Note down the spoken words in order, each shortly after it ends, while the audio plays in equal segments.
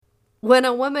When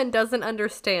a woman doesn't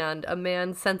understand a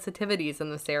man's sensitivities in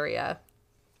this area,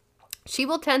 she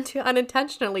will tend to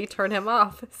unintentionally turn him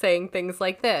off, saying things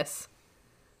like this.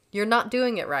 You're not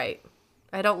doing it right.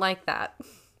 I don't like that.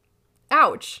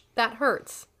 Ouch, that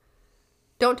hurts.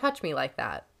 Don't touch me like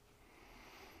that.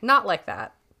 Not like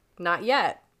that. Not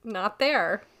yet. Not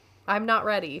there. I'm not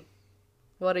ready.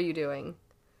 What are you doing?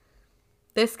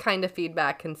 This kind of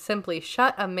feedback can simply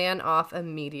shut a man off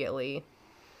immediately.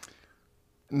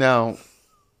 Now,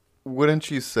 wouldn't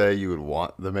you say you would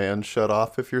want the man shut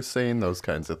off if you're saying those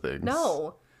kinds of things?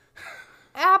 No.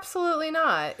 Absolutely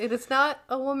not. It is not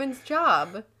a woman's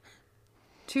job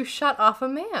to shut off a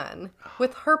man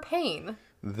with her pain.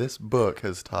 This book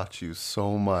has taught you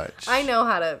so much. I know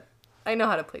how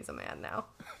to please a man now.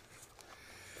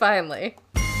 Finally.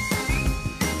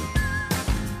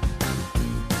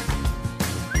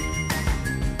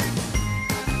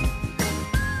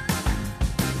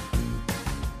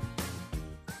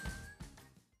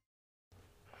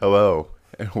 Hello,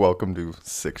 and welcome to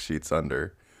 6 Sheets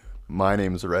Under. My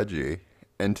name's Reggie,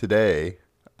 and today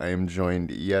I am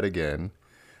joined yet again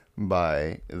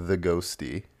by the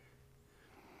Ghosty.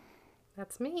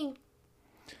 That's me.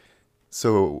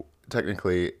 So,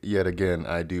 technically, yet again,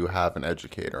 I do have an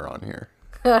educator on here.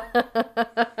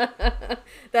 That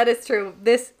is true.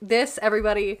 This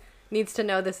everybody needs to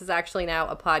know this is actually now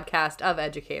a podcast of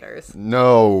educators.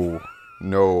 No,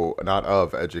 not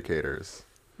of educators.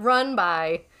 Run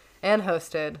by and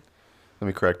hosted. Let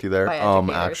me correct you there. By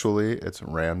educators. Actually, it's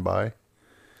ran by.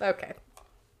 Okay.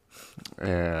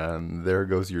 And there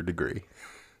goes your degree.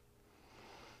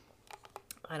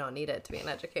 I don't need it to be an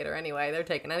educator anyway. They're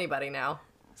taking anybody now.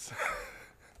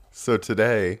 So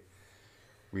today,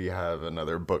 we have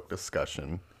another book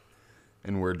discussion.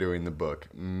 And we're doing the book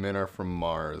Men Are From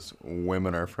Mars,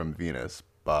 Women Are From Venus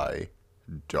by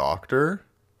Dr.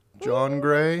 John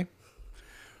Gray.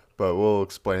 But we'll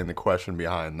explain the question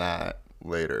behind that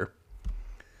later.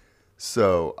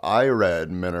 So I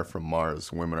read Men Are From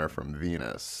Mars, Women Are From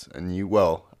Venus. And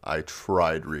I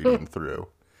tried reading through.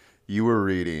 You were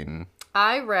reading...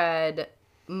 I read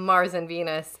Mars and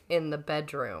Venus in the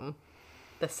Bedroom,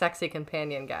 the Sexy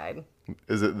Companion Guide.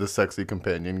 Is it the Sexy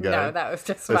Companion Guide? No, that was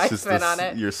just my spin on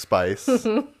it. Your spice.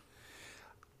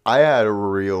 I had a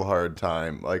real hard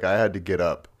time. Like, I had to get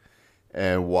up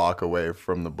and walk away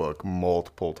from the book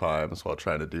multiple times while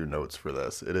trying to do notes for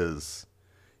this.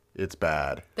 It's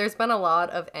bad. There's been a lot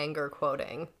of anger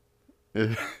quoting.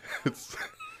 It's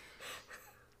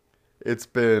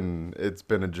been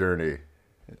a journey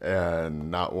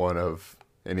and not one of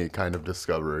any kind of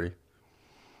discovery.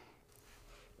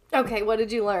 Okay, what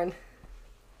did you learn?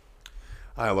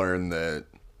 I learned that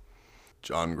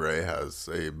John Gray has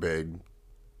a big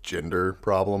gender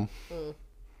problem.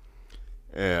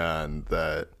 And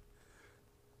that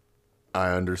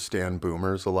I understand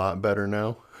boomers a lot better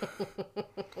now.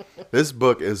 This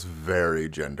book is very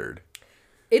gendered.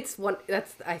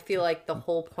 I feel like the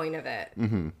whole point of it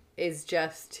is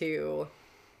just to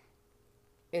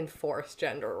enforce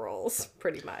gender roles,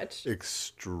 pretty much.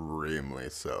 Extremely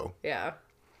so. Yeah.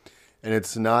 And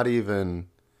it's not even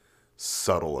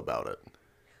subtle about it.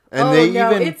 And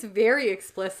it's very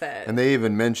explicit. And they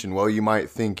even mention, well, you might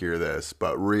think you're this,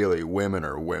 but really women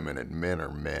are women and men are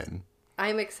men.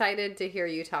 I'm excited to hear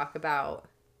you talk about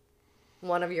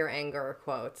one of your anger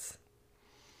quotes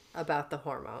about the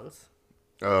hormones.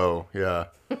 Oh, yeah.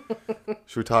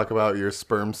 Should we talk about your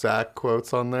sperm sac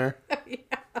quotes on there?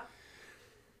 Yeah.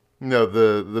 No,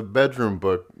 the Bedroom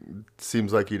book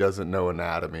seems like he doesn't know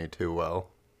anatomy too well.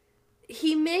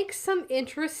 He makes some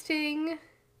interesting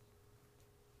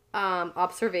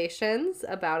observations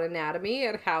about anatomy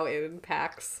and how it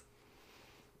impacts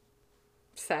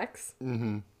sex.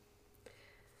 Mm-hmm.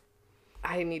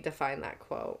 I need to find that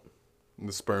quote.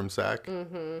 The sperm sac?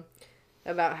 Mm-hmm.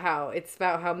 About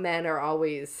how men are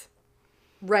always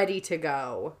ready to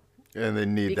go. And they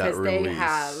need that release. Because they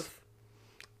have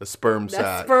a sperm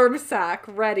sac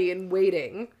ready and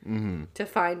waiting to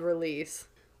find release.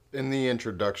 In the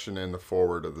introduction and the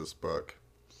foreword of this book,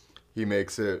 he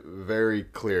makes it very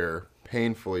clear,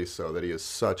 painfully so, that he is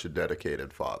such a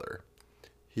dedicated father.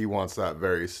 He wants that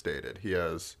very stated. He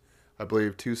has, I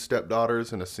believe, 2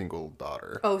 stepdaughters and a single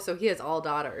daughter. Oh, so he has all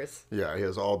daughters. Yeah, he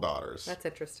has all daughters. That's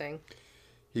interesting.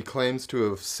 He claims to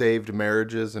have saved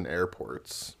marriages in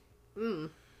airports.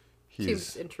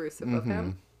 Seems intrusive of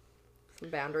him.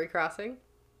 Some boundary crossing.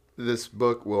 This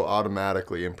book will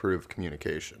automatically improve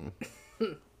communication.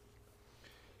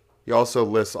 He also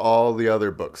lists all the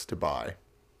other books to buy,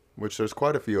 which there's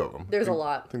quite a few of them. There's a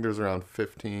lot. I think there's around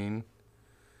 15.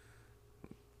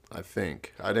 I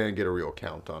think. I didn't get a real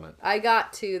count on it. I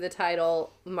got to the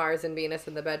title Mars and Venus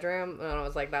in the bedroom, and I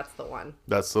was like, that's the one.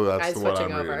 That's the one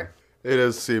switching I'm reading. over. It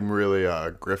does seem really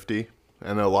grifty,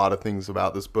 and a lot of things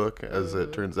about this book, as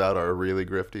it turns out, are really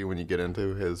grifty when you get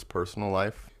into his personal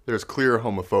life. There's clear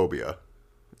homophobia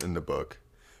in the book.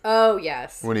 Oh,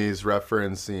 yes. When he's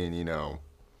referencing, you know,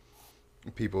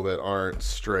 people that aren't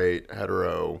straight,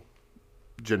 hetero,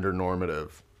 gender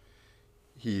normative,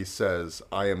 he says,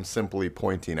 I am simply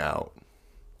pointing out.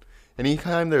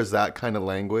 Anytime there's that kind of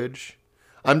language,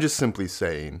 I'm just simply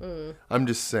saying. I'm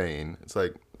just saying. It's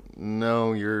like,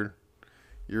 no, you're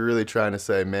really trying to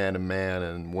say man to man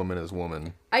and woman is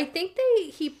woman. I think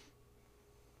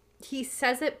he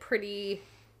says it pretty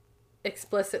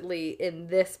explicitly in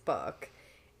this book,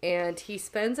 and he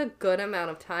spends a good amount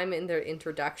of time in their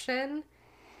introduction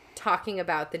talking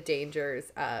about the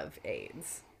dangers of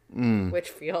AIDS, which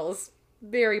feels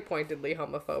very pointedly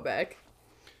homophobic.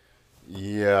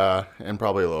 Yeah, and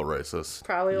probably a little racist.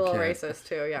 Probably a little racist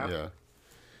too, yeah. Yeah.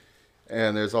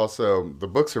 And there's also, the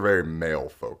books are very male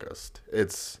focused.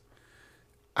 It's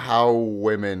how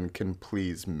women can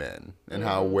please men and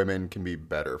how women can be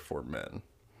better for men.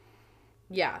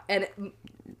 Yeah, and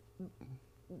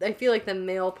I feel like the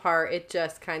male part, it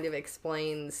just kind of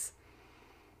explains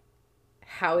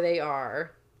how they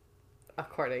are,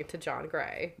 according to John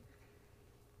Gray.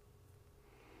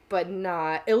 But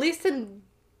not, at least in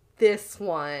this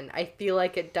one, I feel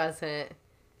like it doesn't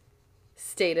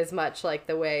state as much like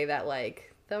the way that,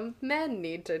 like, the men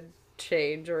need to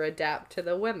change or adapt to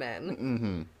the women.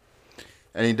 Mm-hmm.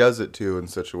 And he does it, too, in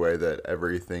such a way that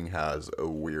everything has a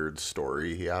weird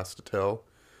story he has to tell.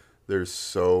 There's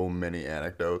so many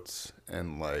anecdotes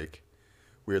and, like,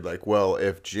 weird, like, well,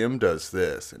 if Jim does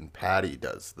this and Patty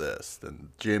does this, then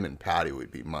Jim and Patty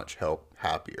would be much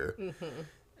happier. Mm-hmm.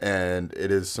 And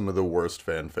it is some of the worst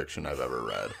fan fiction I've ever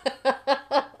read.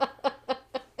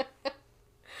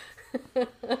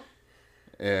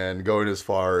 And going as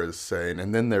far as saying,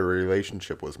 and then their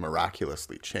relationship was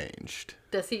miraculously changed.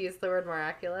 Does he use the word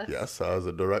miraculous? Yes, that was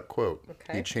a direct quote.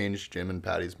 Okay. He changed Jim and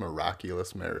Patty's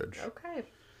miraculous marriage. Okay.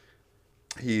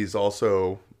 He's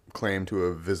also claimed to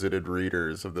have visited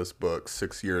readers of this book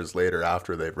 6 years later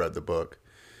after they've read the book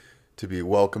to be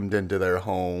welcomed into their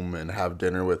home and have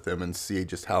dinner with them and see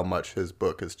just how much his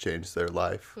book has changed their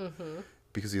life. Mm-hmm.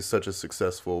 Because he's such a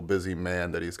successful, busy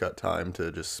man that he's got time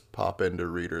to just pop into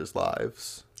readers'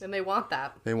 lives. And they want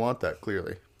that. They want that,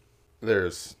 clearly.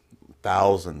 There's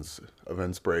thousands of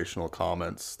inspirational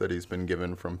comments that he's been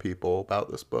given from people about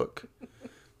this book.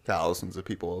 Thousands of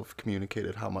people have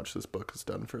communicated how much this book has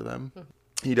done for them.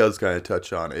 Mm-hmm. He does kind of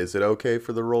touch on, is it okay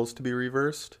for the roles to be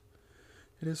reversed?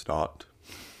 It is not.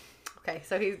 Okay,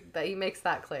 so he makes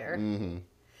that clear. Mm-hmm.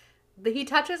 He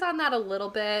touches on that a little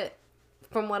bit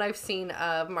from what I've seen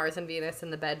of Mars and Venus in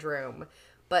the bedroom,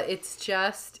 but it's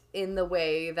just in the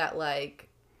way that, like,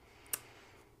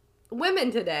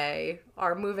 women today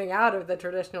are moving out of the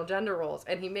traditional gender roles,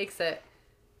 and he makes it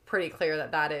pretty clear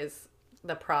that that is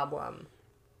the problem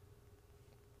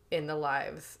in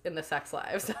the sex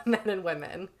lives of men and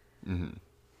women. Mm-hmm.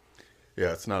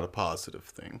 Yeah, it's not a positive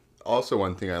thing. Also,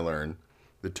 one thing I learned,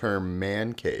 the term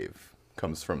man cave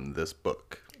comes from this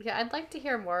book. Yeah, I'd like to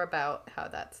hear more about how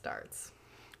that starts.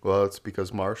 Well, it's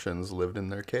because Martians lived in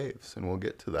their caves, and we'll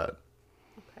get to that.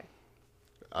 Okay.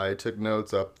 I took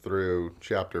notes up through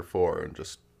chapter 4 and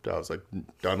I was like,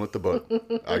 done with the book.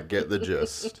 I get the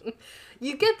gist.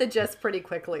 You get the gist pretty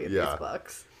quickly in these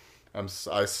books.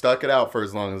 I stuck it out for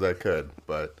as long as I could,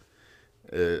 but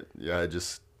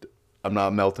I'm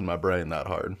not melting my brain that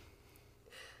hard.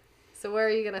 So where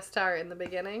are you going to start? In the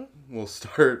beginning? We'll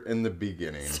start in the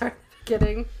beginning. Start at the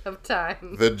beginning of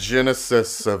time. The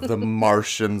genesis of the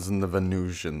Martians and the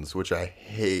Venusians, which I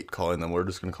hate calling them. We're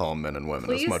just going to call them men and women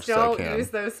as much as I can. Please don't use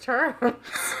those terms.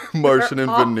 Martian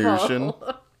and awful. Venusian.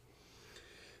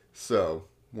 So,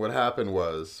 what happened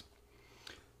was,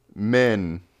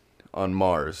 men on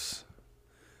Mars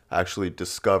actually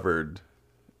discovered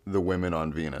the women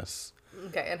on Venus.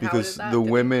 Okay, and because how did that the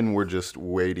women were just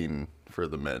waiting for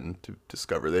the men to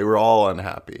discover. They were all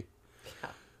unhappy. Yeah.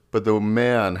 But the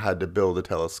man had to build a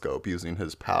telescope using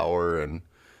his power and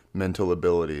mental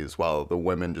abilities while the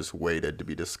women just waited to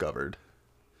be discovered.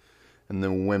 And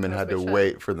the women had to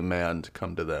wait for the man to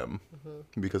come to them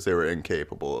because they were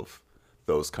incapable of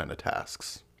those kind of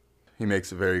tasks. He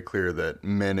makes it very clear that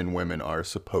men and women are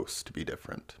supposed to be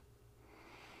different.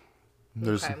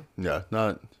 He's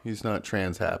not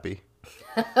trans happy.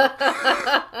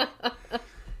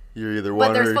 You're either one,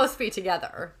 but they're supposed to be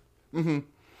together. Mm-hmm.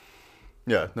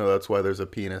 Yeah, no, that's why there's a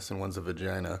penis and one's a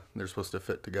vagina. They're supposed to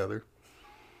fit together.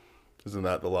 Isn't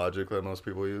that the logic that most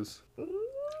people use?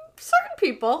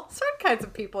 Certain kinds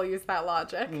of people use that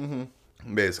logic.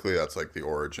 Basically, that's like the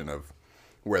origin of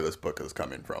where this book is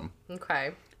coming from.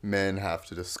 Okay. Men have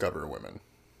to discover women.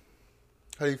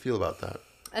 How do you feel about that?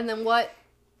 And then what?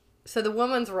 So the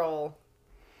woman's role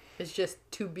is just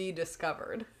to be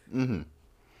discovered. Mm-hmm.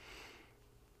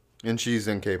 And she's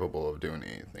incapable of doing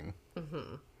anything.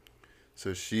 Mm-hmm.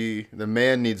 So the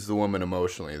man needs the woman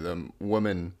emotionally. The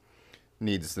woman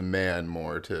needs the man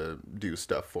more to do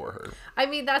stuff for her. I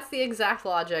mean, that's the exact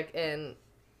logic in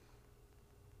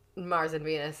Mars and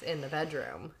Venus in the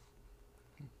bedroom.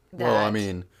 Well, I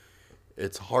mean,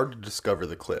 it's hard to discover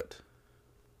the clit.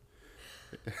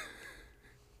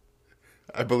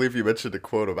 I believe you mentioned a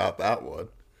quote about that one.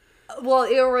 Well,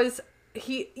 it was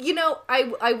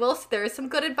I will. There is some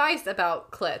good advice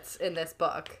about clits in this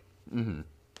book. Mm-hmm.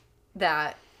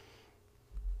 That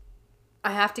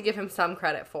I have to give him some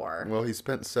credit for. Well, he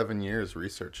spent 7 years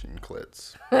researching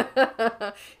clits.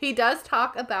 He does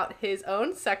talk about his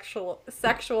own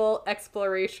sexual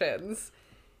explorations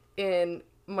in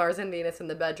Mars and Venus in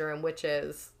the bedroom, which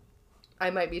is, I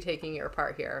might be taking your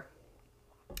part here,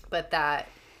 but that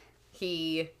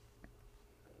he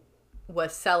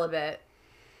was celibate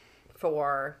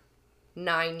for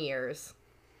 9 years,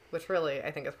 which really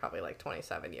I think is probably like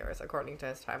 27 years according to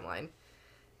his timeline.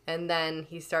 And then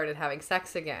he started having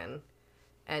sex again,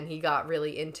 and he got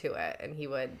really into it, and he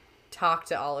would talk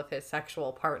to all of his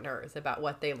sexual partners about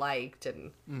what they liked,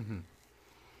 and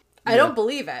I don't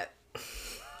believe it.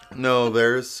 No,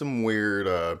 there's some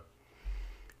weird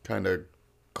kind of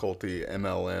culty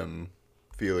MLM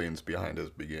feelings behind his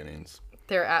beginnings.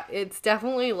 It's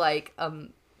definitely like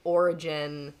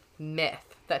origin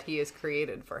myth that he has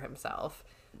created for himself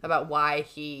about why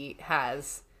he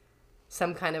has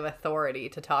some kind of authority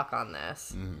to talk on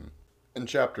this. Mm-hmm. In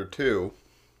chapter 2,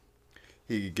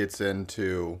 he gets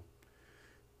into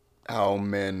how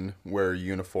men wear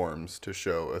uniforms to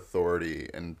show authority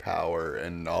and power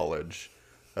and knowledge.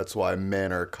 That's why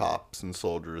men are cops and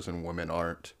soldiers and women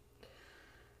aren't.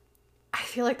 I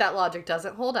feel like that logic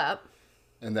doesn't hold up.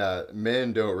 And that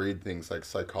men don't read things like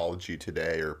Psychology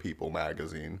Today or People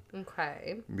magazine.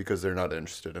 Okay. Because they're not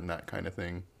interested in that kind of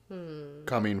thing.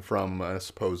 Coming from a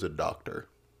supposed doctor.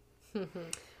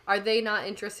 Are they not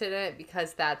interested in it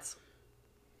because that's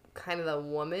kind of the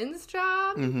woman's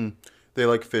job? Mm-hmm. They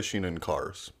like fishing in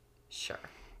cars. Sure.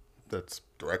 That's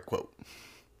direct quote.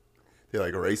 They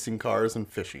like racing cars and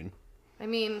fishing. I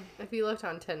mean, if you looked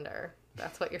on Tinder,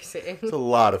 that's what you're seeing. It's a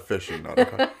lot of fishing on a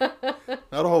car.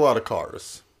 Not a whole lot of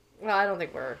cars. Well, I don't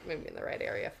think we're maybe in the right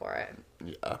area for it.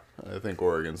 Yeah, I think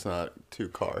Oregon's not too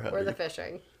car heavy. Or the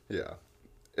fishing. Yeah.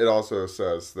 It also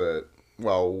says that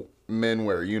while men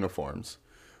wear uniforms,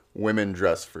 women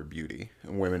dress for beauty,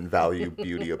 and women value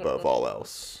beauty above all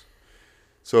else.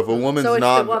 So if a woman's the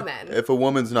not woman. If a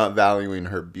woman's not valuing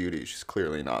her beauty, she's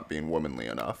clearly not being womanly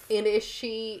enough. And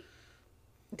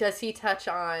does he touch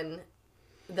on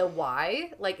the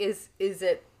why? Like is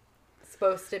it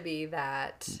supposed to be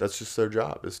that that's just their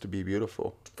job, is to be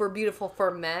beautiful. Beautiful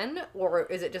for men, or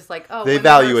is it just like, oh, they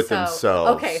value it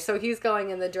themselves? Okay, so he's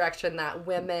going in the direction that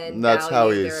women that's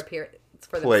value how he's their appearance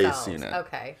for placing themselves. it.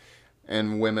 Okay.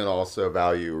 And women also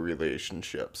value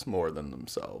relationships more than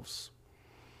themselves.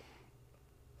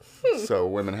 So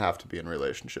women have to be in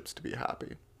relationships to be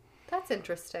happy. That's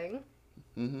interesting.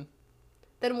 Mm-hmm.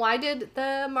 Then why did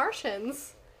the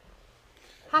Martians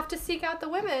have to seek out the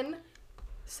women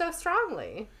so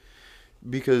strongly?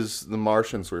 Because the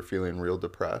Martians were feeling real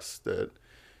depressed, that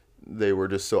they were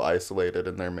just so isolated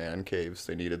in their man caves.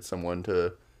 They needed someone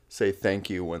to say thank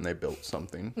you when they built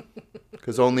something.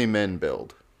 Because only men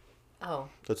build. Oh.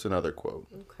 That's another quote.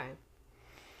 Okay.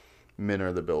 Men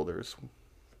are the builders,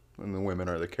 and the women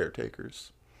are the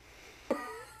caretakers.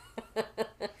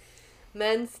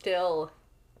 Men still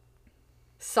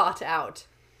sought out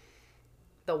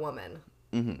the woman.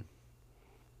 Mm-hmm.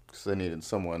 Because they needed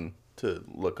someone to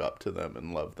look up to them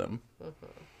and love them. Mm-hmm.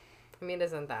 I mean,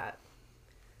 isn't that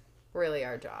really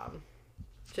our job?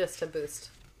 Just to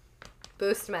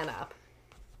boost men up.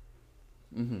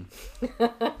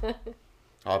 Mm-hmm.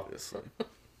 Obviously.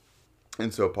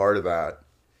 And so part of that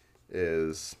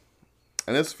is,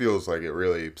 and this feels like it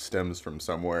really stems from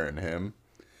somewhere in him,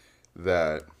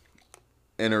 that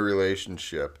in a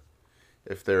relationship,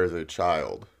 if there is a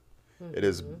child, it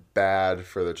is bad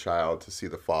for the child to see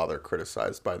the father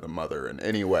criticized by the mother in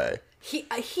any way.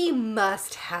 He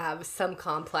must have some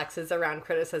complexes around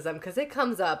criticism, because it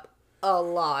comes up a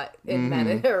lot in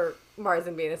men or Mars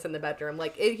and Venus in the bedroom.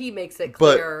 Like he makes it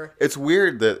clear. But it's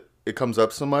weird that it comes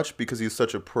up so much because he's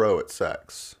such a pro at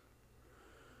sex.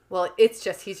 Well, it's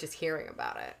just he's just hearing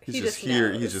about it. He's He just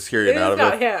knows. He's just hearing It's out of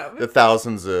not it. him. The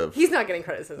thousands of He's not getting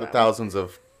criticism.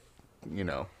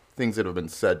 Things that have been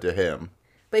said to him.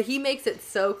 But he makes it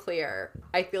so clear,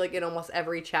 I feel like in almost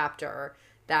every chapter,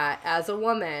 that as a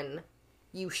woman,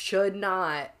 you should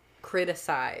not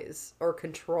criticize or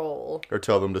control. Or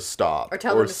tell them to stop. Or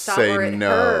tell them to stop say or it no.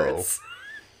 hurts.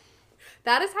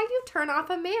 That is how you turn off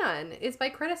a man, is by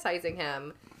criticizing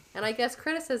him. And I guess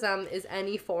criticism is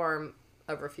any form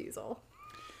of refusal.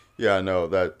 Yeah, no,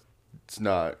 that's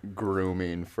not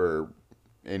grooming for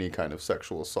any kind of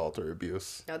sexual assault or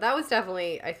abuse. No, that was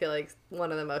definitely, I feel like,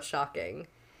 one of the most shocking.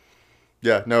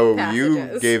 Yeah, no, you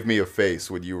passages. gave me a face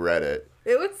when you read it.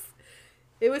 It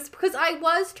was because I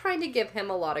was trying to give him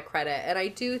a lot of credit, and I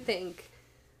do think,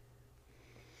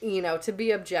 to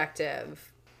be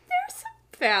objective, there's some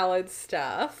valid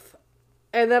stuff.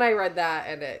 And then I read that,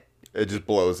 and it just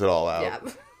blows it all out.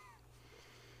 yeah.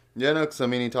 Yeah, no, because,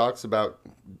 he talks about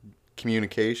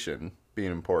communication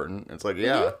being important. It's like,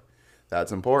 yeah,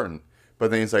 that's important. But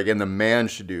then he's like, and the man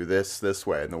should do this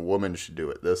way, and the woman should do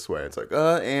it this way. It's like,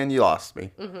 and you lost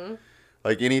me. Mm-hmm.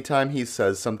 Like, anytime he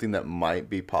says something that might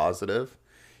be positive,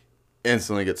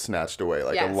 instantly gets snatched away,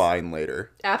 like Yes. a line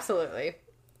later. Absolutely.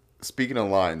 Speaking of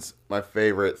lines, my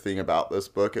favorite thing about this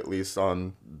book, at least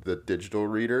on the digital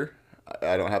reader,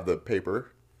 I don't have the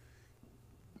paper.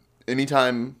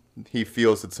 Anytime he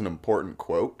feels it's an important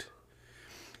quote,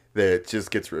 that it just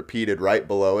gets repeated right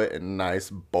below it in nice,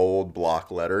 bold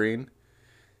block lettering.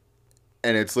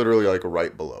 And it's literally like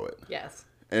right below it. Yes.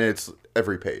 And it's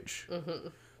every page. Mm-hmm.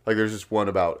 Like there's just one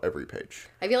about every page.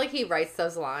 I feel like he writes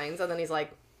those lines, and then he's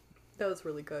like, that was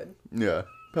really good. Yeah.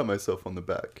 Pat myself on the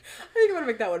back. I think I'm going to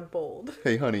make that one bold.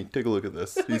 Hey, honey, take a look at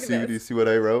this. Do at this. you see what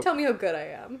I wrote? Tell me how good I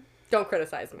am. Don't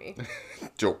criticize me.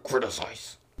 Don't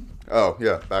criticize. Oh,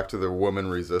 yeah. Back to the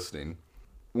woman resisting.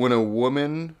 When a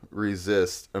woman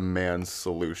resists a man's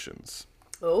solutions.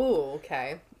 Oh,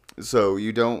 okay. So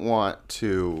you don't want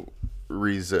to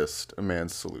resist a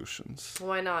man's solutions.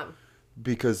 Why not?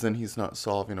 Because then he's not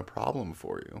solving a problem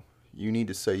for you. You need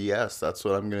to say, yes, that's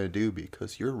what I'm going to do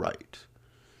because you're right.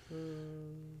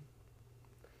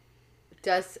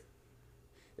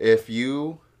 If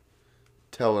you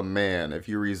tell a man, if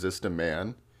you resist a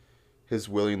man, his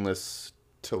willingness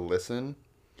to listen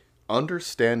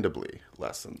understandably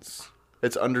lessens.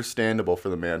 It's understandable for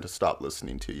the man to stop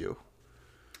listening to you.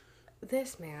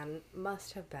 This man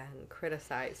must have been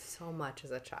criticized so much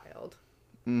as a child.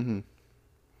 Mm-hmm.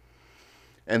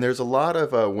 And there's a lot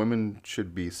of women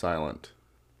should be silent.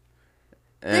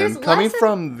 And There's coming less of-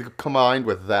 from combined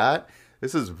with that,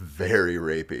 this is very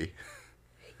rapey.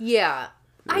 Yeah.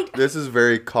 This is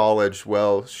very college.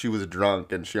 Well, she was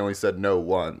drunk and she only said no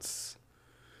once.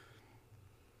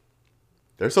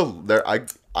 I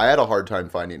had a hard time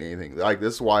finding anything. Like,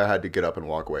 this is why I had to get up and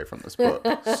walk away from this book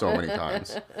so many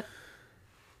times.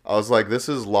 I was like, this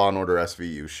is Law and Order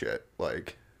SVU shit.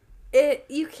 Like, this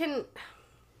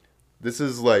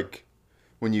is like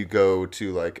when you go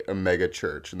to like a mega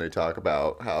church and they talk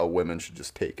about how women should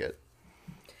just take it.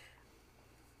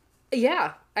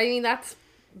 Yeah. I mean, that's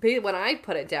when I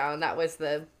put it down, that was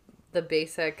the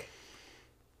basic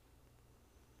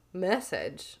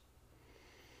message.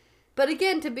 But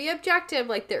again, to be objective,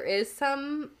 like, there is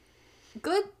some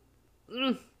good...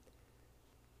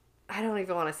 I don't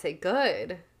even want to say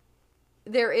good.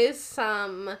 There is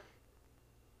some...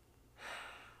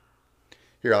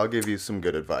 Here, I'll give you some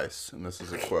good advice. And this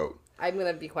is a quote. I'm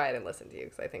going to be quiet and listen to you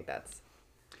because I think that's...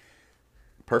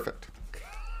 Perfect.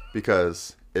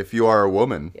 Because if you are a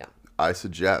woman, Yeah. I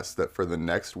suggest that for the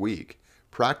next week,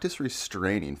 practice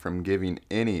restraining from giving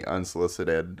any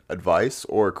unsolicited advice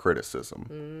or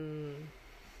criticism.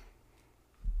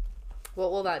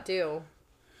 What will that do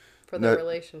for the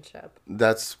relationship?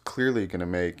 That's clearly going to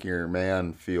make your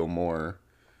man feel more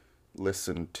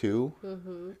listened to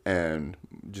and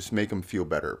just make him feel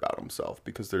better about himself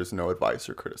because there's no advice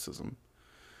or criticism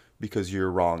because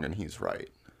you're wrong and he's right.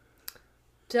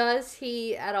 Does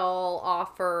he at all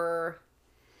offer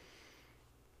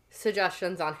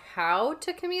suggestions on how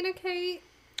to communicate?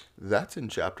 That's in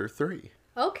chapter 3.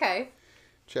 Okay.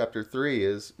 Chapter 3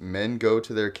 is men go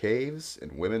to their caves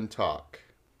and women talk.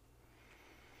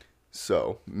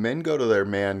 So, men go to their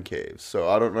man caves. So,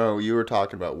 I don't know, you were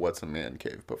talking about what's a man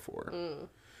cave before.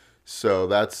 So,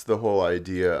 that's the whole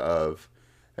idea of,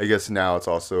 I guess now it's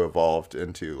also evolved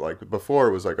into, like, before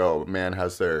it was like, oh, a man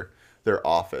has their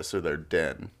office or their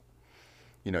den.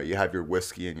 You know, you have your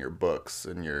whiskey and your books,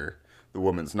 and the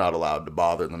woman's not allowed to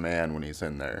bother the man when he's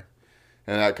in there.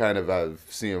 And that kind of I've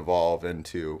seen evolve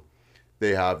into,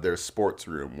 they have their sports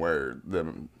room where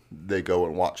they go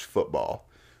and watch football,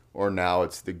 Or now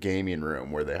it's the gaming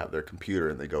room where they have their computer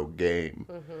and they go game.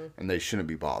 And they shouldn't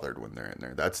be bothered when they're in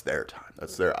there. That's their time.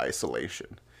 That's their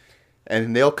isolation.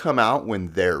 And they'll come out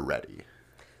when they're ready.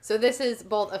 So this is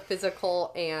both a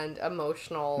physical and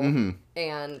emotional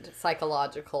and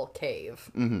psychological cave.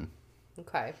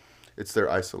 Okay. It's their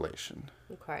isolation.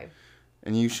 Okay.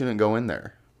 And you shouldn't go in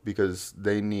there because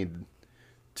they need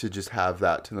to just have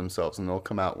that to themselves. And they'll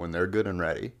come out when they're good and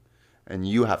ready. And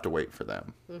you have to wait for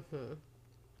them.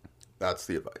 That's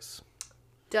the advice.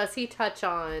 Does he touch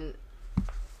on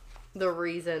the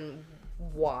reason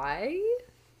why?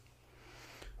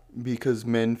 Because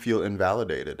men feel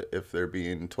invalidated if they're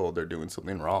being told they're doing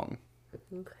something wrong.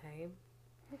 Okay.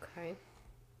 Okay.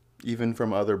 Even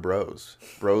from other bros.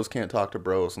 Bros can't talk to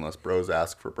bros unless bros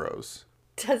ask for bros.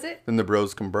 Does it? Then the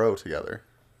bros can bro together.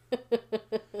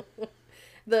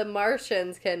 The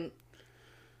Martians can...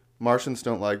 Martians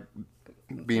don't like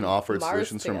being offered Mars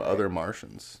solutions from together. other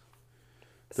Martians.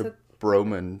 The So-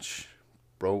 bromange.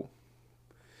 Bro.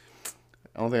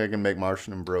 I don't think I can make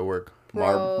Martian and bro work.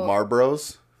 Bro.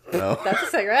 Marbros? No. That's a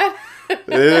cigarette?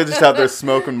 They just out there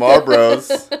smoking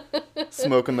Marlboros.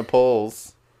 Smoking the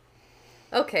poles.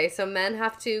 Okay, so men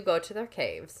have to go to their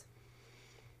caves.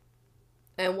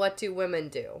 And what do women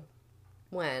do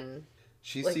when...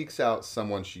 She Like- seeks out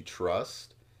someone she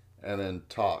trusts and then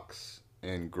talks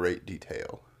in great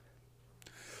detail.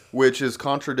 Which is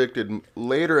contradicted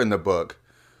later in the book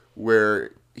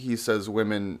where he says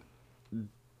women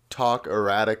talk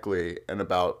erratically and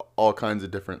about all kinds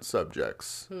of different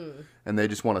subjects. And they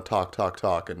just want to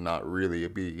talk and not really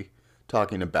be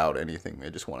talking about anything. They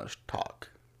just want to talk.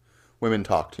 Women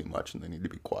talk too much and they need to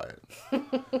be quiet.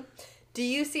 Do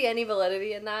you see any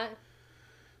validity in that?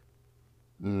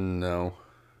 No.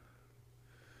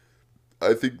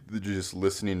 I think that just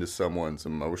listening to someone's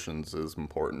emotions is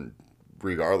important,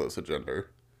 regardless of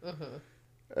gender.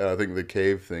 And I think the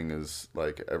cave thing is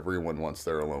like everyone wants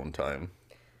their alone time.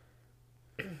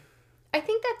 I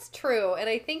think that's true, and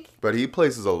I think... But he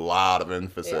places a lot of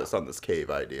emphasis on this cave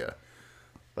idea.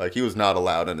 Like, he was not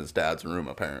allowed in his dad's room,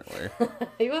 apparently.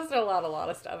 He wasn't allowed a lot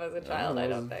of stuff as a child, I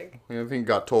don't think. I think he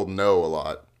got told no a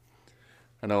lot.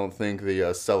 I don't think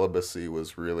the celibacy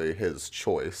was really his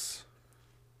choice.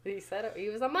 He said he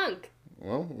was a monk.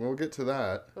 Well, we'll get to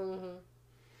that.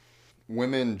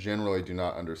 Women generally do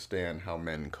not understand how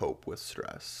men cope with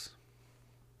stress.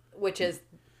 Which is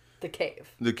the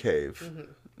cave. The cave.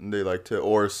 They like to,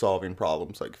 or solving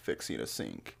problems like fixing a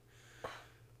sink.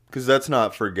 Because that's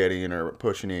not forgetting or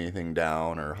pushing anything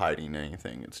down or hiding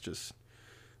anything. It's just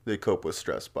they cope with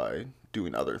stress by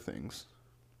doing other things.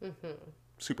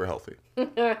 Super healthy.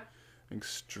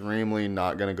 Extremely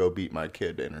not going to go beat my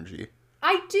kid energy.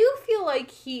 I do feel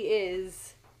like he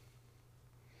is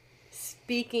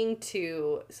speaking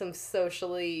to some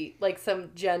socially, like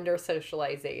some gender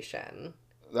socialization.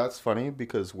 That's funny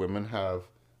because women have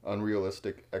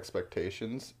unrealistic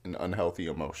expectations and unhealthy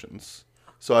emotions.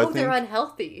 So I think they're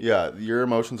unhealthy. yeah, your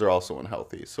emotions are also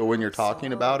unhealthy. So when you're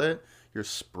talking about it, you're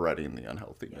spreading the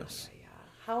unhealthiness. Yeah.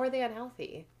 How are they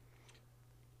unhealthy?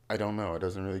 I don't know. It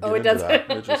doesn't really get Oh, it into doesn't.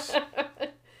 that. It just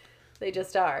They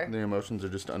just are. the emotions are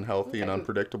just unhealthy and Okay.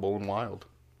 unpredictable and wild.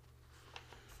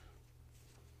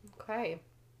 Okay.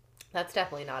 That's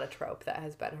definitely not a trope that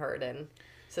has been heard in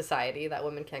society, that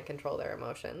women can't control their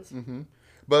emotions.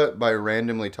 But by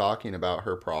randomly talking about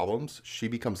her problems, she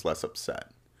becomes less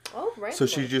upset. Oh, right. So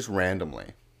she just randomly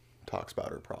talks about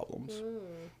her problems.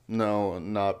 No,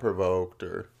 not provoked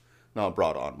or not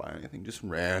brought on by anything. Just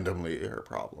randomly her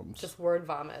problems. Just word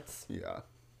vomits. Yeah.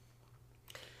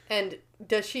 And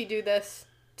does she do this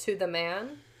to the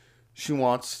man? She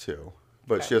wants to,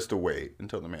 but Okay. she has to wait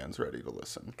until the man's ready to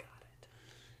listen. Got it.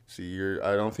 See,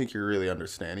 I don't think you're really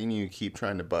understanding. You keep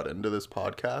trying to butt into this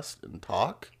podcast and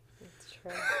talk. That's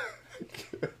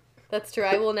true. That's true.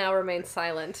 I will now remain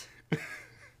silent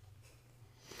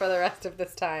for the rest of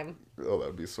this time. Oh,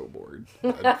 that'd be so boring.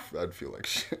 I'd feel like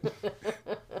shit.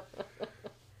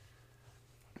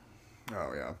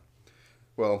 Oh, yeah.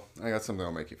 Well, I got something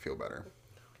that'll make you feel better.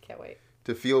 Can't wait.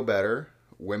 To feel better,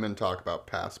 women talk about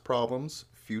past problems,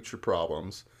 future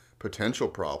problems, potential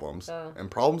problems, and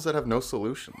problems that have no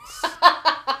solutions.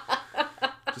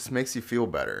 Just makes you feel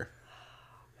better.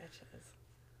 Bitches.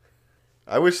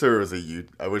 I wish there was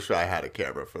I wish I had a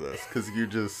camera for this, because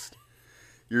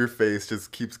your face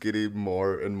just keeps getting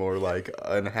more and more like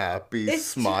unhappy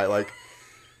smile, like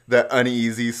that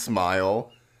uneasy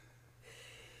smile.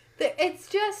 It's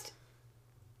just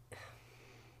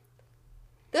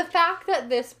the fact that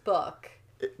this book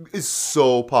It is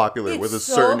so popular with a it's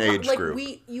certain so age like group.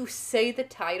 you say the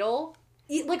title,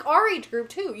 like our age group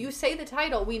too. You say the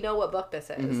title, we know what book this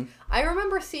is. Mm-hmm. I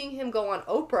remember seeing him go on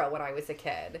Oprah when I was a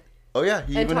kid. Oh yeah,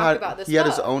 he And even talk had about this he had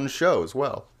his book. own show as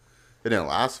well. It didn't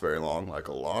last very long, like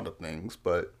a lot of things,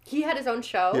 but He had his own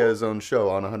show. he had his own show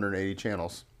on 180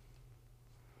 channels.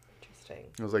 Interesting.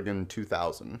 It was like in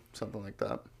 2000, something like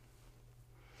that.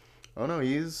 Oh no,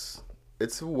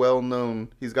 it's a well-known,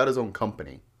 he's got his own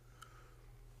company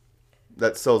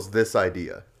that sells this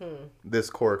idea, this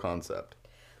core concept.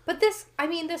 But this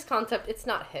concept, it's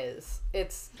not his.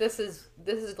 This is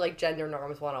like gender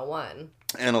norms 101.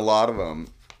 And a lot of them,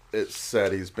 it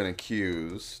said he's been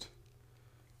accused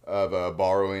of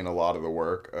borrowing a lot of the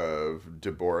work of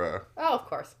Deborah Oh, of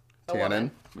course. A Tannen.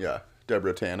 woman. Yeah,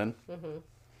 Deborah Tannen. Mm-hmm.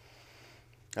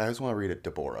 I always want to read it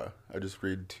Deborah. I just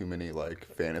read too many like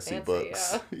fancy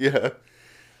books. Yeah.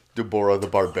 Deborah the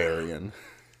Barbarian.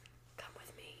 Come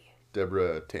with me.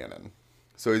 Deborah Tannen.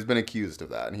 So he's been accused of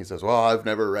that, and he says, "Well, I've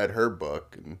never read her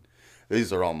book, and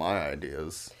these are all my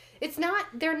ideas."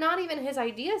 They're not even his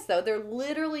ideas, though. They're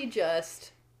literally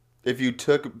just If you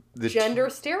took the gender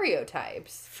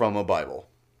stereotypes. from a Bible,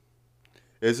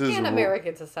 this is And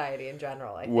American society in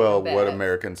general, I think. well, that, what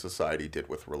American society did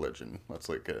with religion. Let's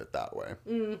look at it that way.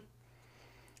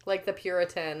 like the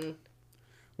Puritan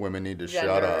Women need to Gender.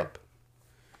 shut up.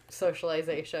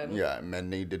 socialization. Yeah, men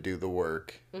need to do the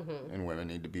work, and women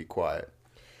need to be quiet.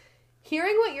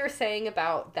 Hearing what you're saying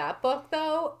about that book,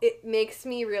 though, it makes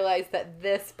me realize that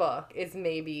this book is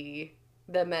maybe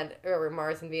or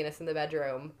Mars and Venus in the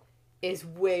Bedroom is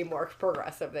way more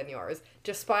progressive than yours.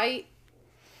 Despite,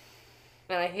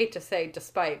 and I hate to say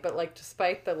despite, but like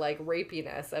despite the like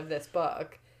rapiness of this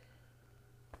book,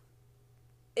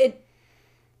 I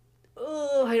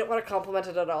don't want to compliment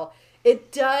it at all.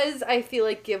 It does, I feel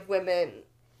like, give women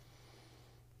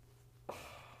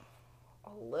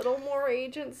a little more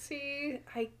agency,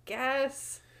 I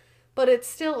guess. But it's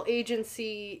still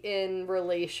agency in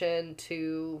relation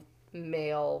to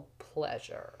male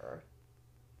pleasure.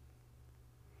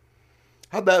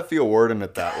 How'd that feel wording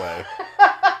it that way?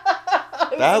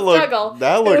 It was a struggle.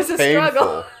 That It looked was a struggle.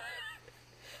 painful.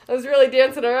 I was really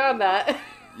dancing around that.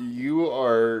 You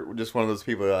are just one of those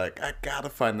people that are like, I gotta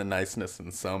find the niceness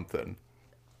in something.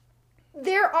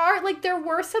 There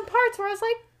were some parts where I was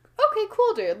like, okay,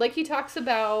 cool, dude. Like, he talks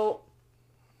about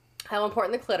how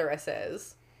important the clitoris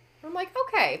is. I'm like,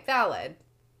 okay, valid.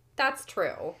 That's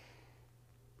true.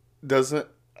 Doesn't...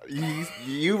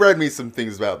 You read me some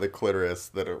things about the clitoris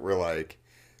that were like,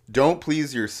 don't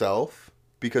please yourself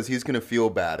because he's gonna feel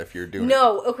bad if you're doing it.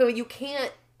 No, okay, but you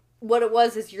can't... What it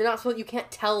was is you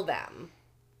can't tell them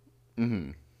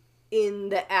in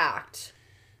the act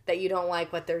that you don't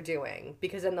like what they're doing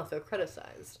because then they'll feel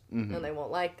criticized and they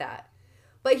won't like that.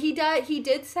 But he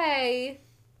did say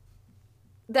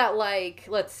that, like,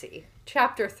 let's see,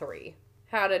 chapter 3,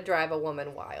 how to drive a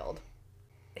woman wild.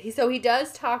 He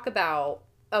does talk about,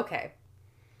 okay,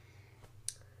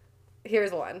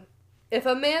 here's one. If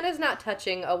a man is not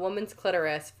touching a woman's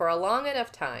clitoris for a long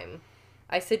enough time,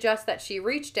 I suggest that she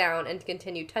reach down and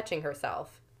continue touching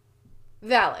herself.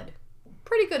 Valid.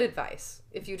 Pretty good advice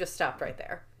if you just stopped right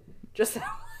there. Just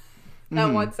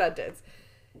that one sentence.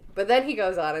 But then he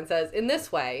goes on and says, in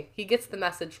this way, he gets the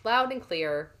message loud and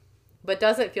clear, but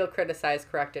doesn't feel criticized,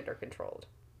 corrected, or controlled.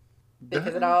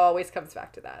 Because it always comes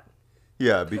back to that.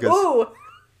 Yeah, because... Ooh!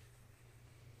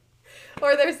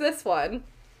 Or there's this one.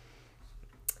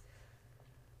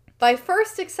 By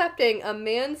first accepting a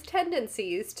man's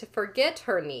tendencies to forget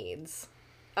her needs,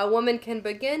 a woman can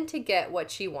begin to get what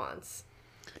she wants.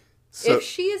 So, If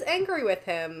she is angry with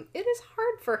him, it is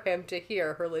hard for him to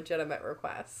hear her legitimate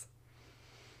requests.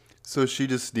 so she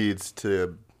just needs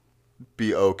to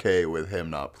be okay with him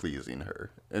not pleasing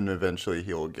her. And eventually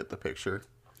he'll get the picture.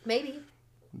 Maybe.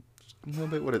 A little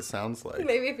bit what it sounds like.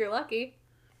 Maybe if you're lucky.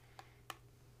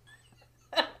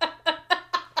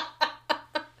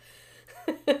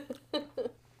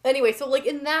 Anyway, so like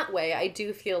in that way, I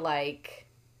do feel like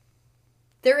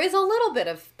there is a little bit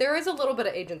of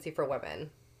agency for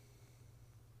women.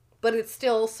 But it's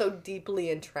still so deeply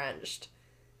entrenched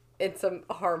in some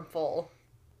harmful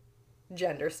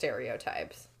gender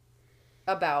stereotypes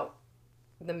about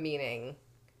the meaning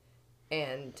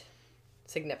and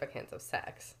significance of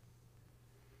sex.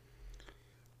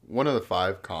 One of the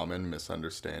 5 common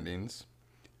misunderstandings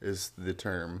is the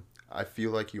term, I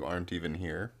feel like you aren't even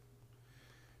here.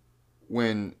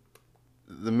 When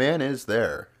the man is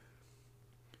there,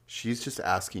 she's just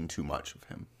asking too much of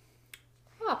him.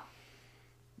 Huh.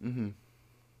 Mm-hmm.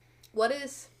 What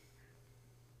is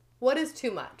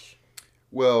too much?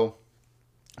 Well,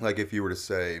 like if you were to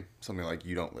say something like,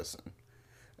 you don't listen.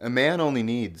 A man only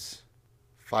needs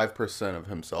 5% of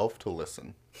himself to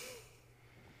listen.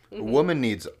 A woman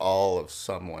needs all of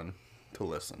someone to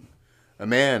listen. A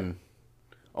man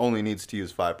only needs to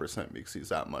use 5% because he's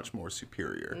that much more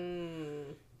superior.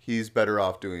 He's better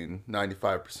off doing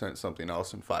 95% something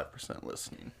else and 5%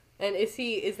 listening. And is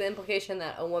the implication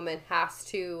that a woman has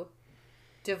to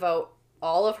devote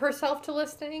all of herself to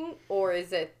listening, or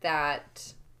is it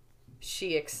that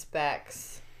she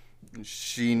expects?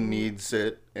 She needs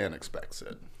it and expects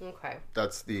it. Okay.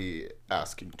 That's the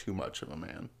asking too much of a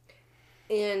man.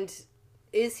 And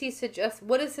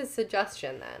what is his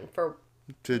suggestion then for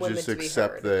To women just to be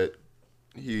accept heard? that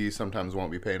he sometimes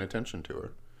won't be paying attention to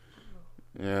her.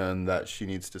 And that she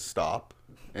needs to stop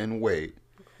and wait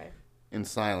Okay. in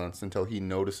silence until he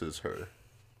notices her.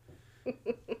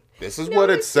 This is what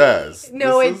it says.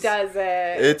 No, This it is-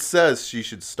 doesn't. It says she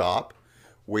should stop,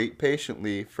 wait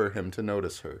patiently for him to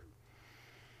notice her.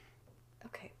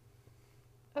 Okay.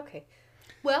 Okay.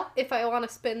 Well, if I want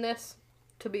to spin this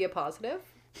to be a positive,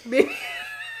 maybe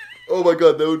Oh my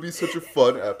god, that would be such a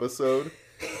fun episode.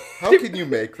 How can you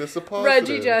make this a positive?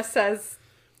 Reggie just says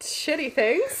shitty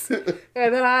things,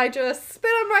 and then I just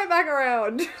spin them right back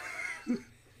around.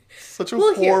 Such a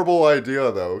Well, here- horrible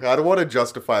idea, though. I don't want to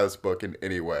justify this book in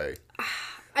any way.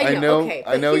 I know. Okay,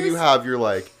 I but know you here's- have your,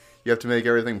 like, you have to make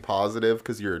everything positive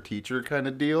because you're a teacher kind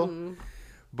of deal.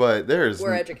 But there's...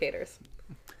 We're educators.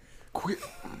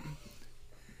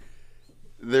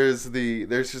 There's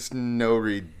just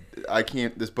no I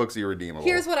can't... This book's irredeemable.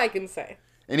 Here's what I can say.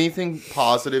 Anything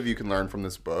positive you can learn from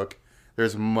this book,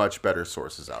 there's much better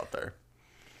sources out there.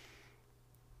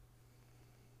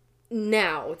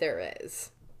 Now there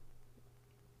is.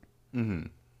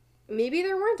 Maybe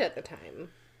there weren't at the time.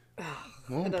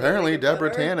 Well, doesn't apparently make it Deborah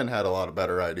better. Tannen had a lot of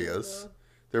better ideas.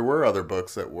 There were other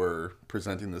books that were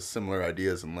presenting the similar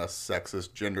ideas and less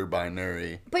sexist, gender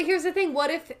binary. But here's the thing: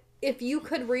 what if you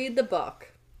could read the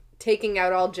book, taking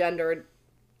out all gendered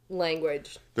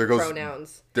language, There goes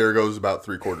pronouns? There goes about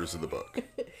 3/4 of the book.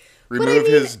 Remove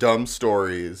his dumb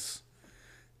stories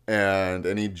and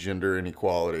any gender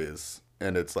inequalities,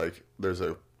 and it's like there's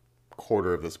a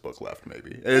quarter of this book left,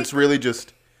 maybe. And it's really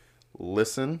just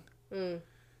listen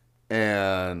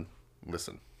and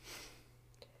listen.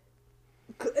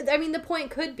 I mean, the point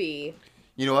could be.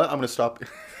 You know what? I'm gonna stop.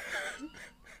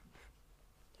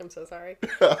 I'm so sorry.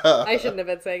 I shouldn't have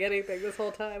been saying anything this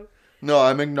whole time. No,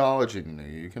 I'm acknowledging you.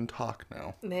 You can talk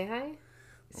now. May I,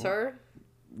 sir?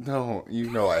 No, you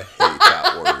know I hate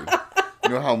that word. You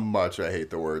know how much I hate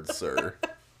the word sir.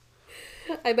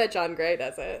 I bet John Gray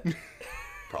does it.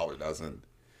 Probably doesn't.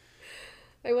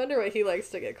 I wonder what he likes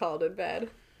to get called in bed.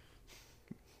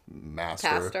 Master.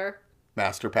 Pastor.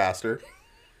 Master pastor.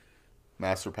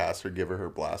 Master pastor, give her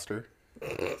blaster.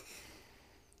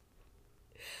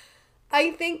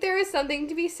 I think there is something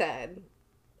to be said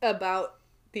about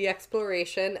the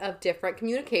exploration of different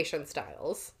communication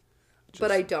styles,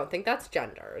 but I don't think that's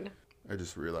gendered. I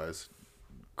just realized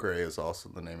Gray is also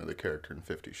the name of the character in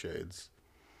 50 Shades.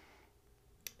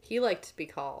 He liked to be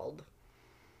called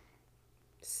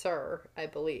Sir, I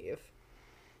believe.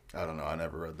 I don't know. I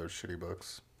never read those shitty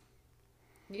books.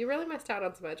 You really missed out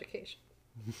on some education.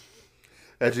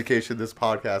 Education this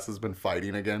podcast has been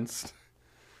fighting against.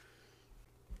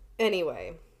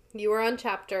 Anyway, you were on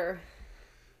chapter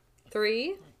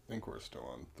 3. I think we're still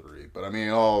on 3. But I mean,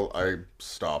 I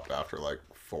stopped after like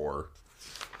 4.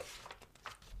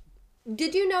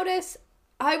 Did you notice,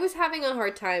 I was having a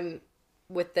hard time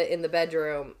with in the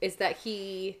bedroom, is that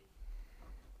he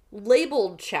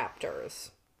labeled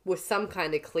chapters with some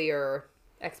kind of clear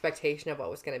expectation of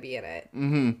what was going to be in it.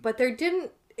 Mm-hmm. But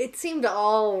it seemed to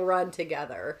all run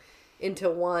together into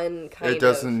one kind of... It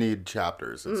doesn't need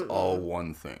chapters. It's all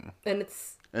one thing. And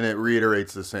it's... And it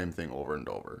reiterates the same thing over and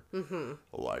over. Mm-hmm.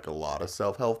 Like a lot of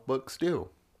self-help books do.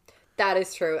 That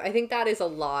is true. I think that is a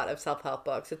lot of self-help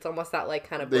books. It's almost that like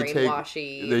kind of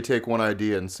brainwashy... They take one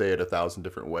idea and say it 1,000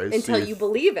 different ways. until you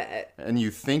believe it. And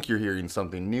you think you're hearing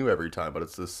something new every time, but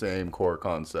it's the same core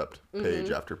concept,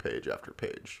 page after page after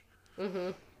page.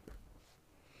 Mm-hmm.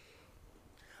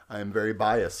 I am very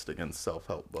biased against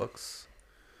self-help books.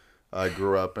 I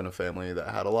grew up in a family that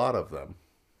had a lot of them,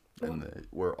 and they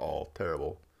were all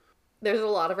terrible. There's a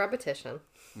lot of repetition.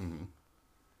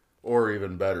 Or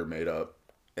even better, made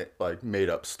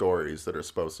up stories that are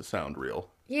supposed to sound real.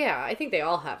 Yeah, I think they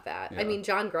all have that. I Yeah. mean,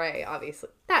 John Gray, obviously.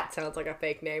 That sounds like a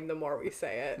fake name the more we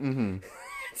say it. Mm-hmm.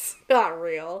 It's not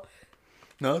real.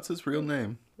 No, it's his real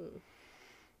name.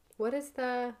 What is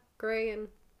the Gray in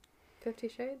 50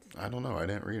 Shades? I don't know. I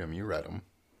didn't read them. You read them.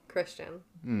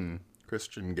 Christian.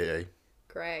 Christian Gay.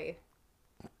 Gray.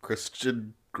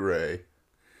 Christian Gray.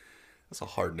 That's a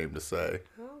hard name to say.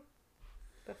 Well,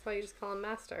 That's why you just call him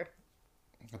master.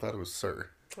 I thought it was sir.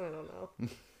 I don't know.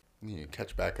 You need to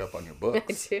catch back up on your I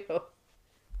books. do.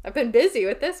 I've been busy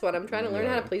with this one. I'm trying to learn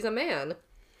how Yeah. to please a man.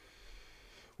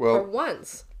 For Well,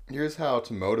 once. here's how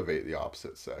to motivate the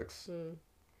opposite sex.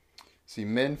 See,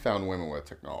 men found women with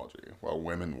technology, while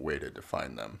women waited to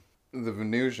find them. The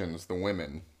Venusians, the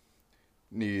women,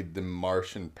 need the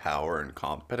Martian power and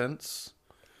competence.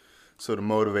 So to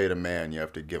motivate a man, you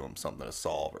have to give him something to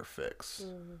solve or fix.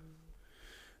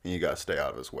 And you gotta stay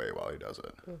out of his way while he does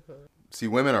it. See,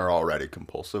 women are already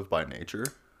compulsive by nature.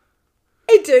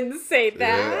 I didn't say It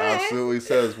that. absolutely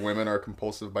says women are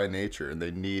compulsive by nature, and they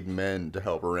need men to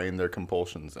help rein their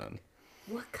compulsions in.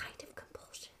 What kind of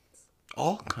compulsions?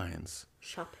 All kinds.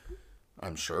 Shopping.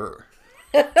 I'm sure.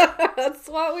 That's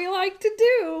what we like to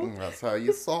do. That's how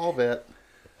you solve it.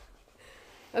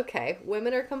 Okay,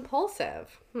 women are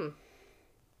compulsive.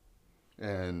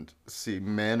 And see,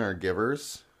 men are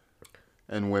givers,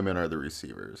 and women are the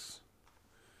receivers.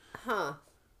 Huh.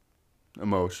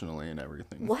 Emotionally and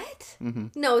everything. What?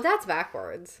 No, that's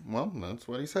backwards. Well, that's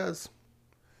what he says.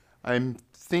 I'm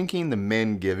thinking the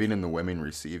men giving and the women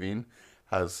receiving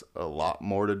has a lot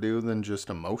more to do than just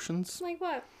emotions. Like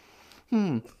what?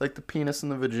 Like the penis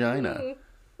and the vagina.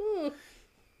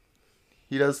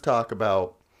 He does talk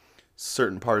about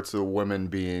certain parts of women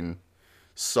being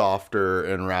softer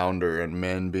and rounder and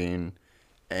men being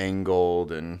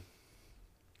angled and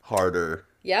harder.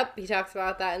 Yep, he talks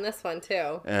about that in this one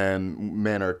too. And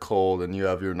men are cold and you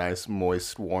have your nice,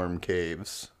 moist, warm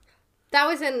caves. That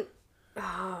was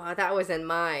in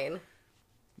mine.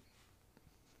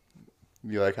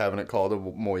 You like having it called a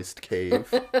moist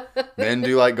cave? Men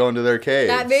do like going to their caves.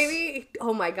 That baby,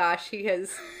 oh my gosh, he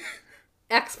has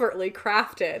expertly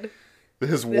crafted This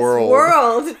this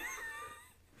world.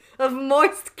 of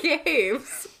moist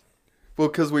caves. Well,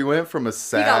 because we went from a He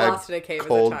sad, got lost in a cave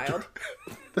cold... as a child.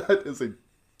 That is a...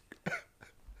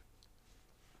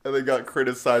 And they got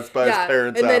criticized by his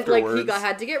parents and then afterwards.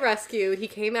 had to get rescued. He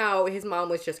came out. His mom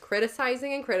was just criticizing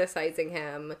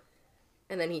him,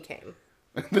 and then he came.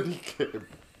 And then he came.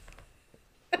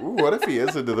 Ooh, what if he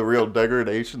is into the real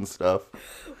degradation stuff?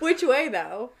 Which way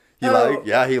though?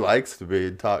 He likes to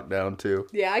be talked down to.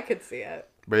 Yeah, I could see it.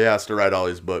 But he has to write all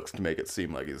these books to make it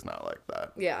seem like he's not like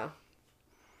that. Yeah.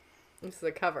 This is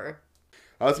the cover.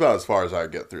 That's about as far as I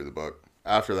get through the book.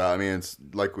 After that, I mean, it's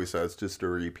like we said, it's just a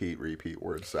repeat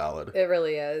word salad. It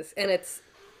really is, and it's.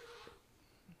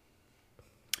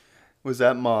 Was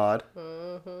that Maud?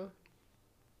 Mm-hmm.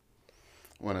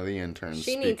 One of the interns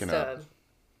She needs speaking to up.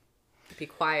 be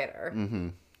quieter.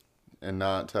 And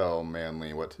not tell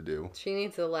Manly what to do. She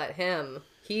needs to let him.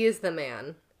 He is the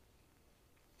man.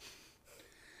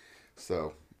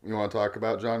 So, you want to talk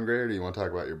about John Gray, or do you want to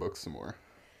talk about your book some more?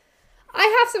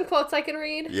 I have some quotes I can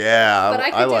read. Yeah, But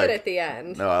I can do like, it at the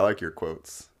end. No, I like your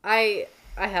quotes. I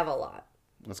have a lot.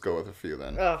 Let's go with a few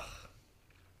then. Ugh.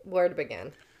 Where to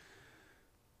begin?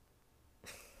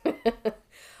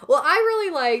 Well, I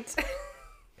really liked...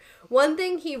 One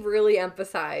thing he really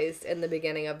emphasized in the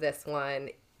beginning of this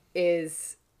one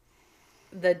is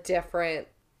the different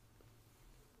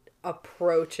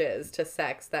approaches to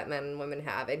sex that men and women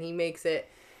have. And he makes it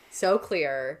so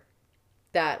clear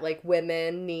that, like,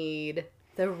 women need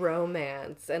the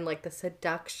romance and, like, the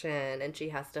seduction, and she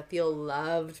has to feel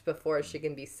loved before she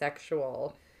can be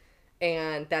sexual,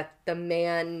 and that the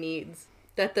man needs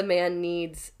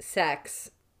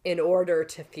sex in order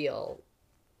to feel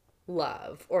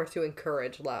love or to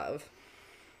encourage love.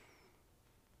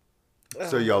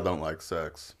 So y'all don't like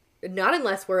sex. Not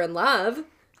unless we're in love.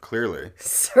 Clearly.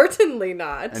 Certainly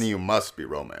not. And you must be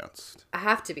romanced. I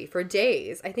have to be for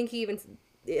days. I think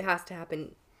it has to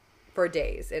happen for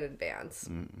days in advance.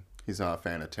 He's not a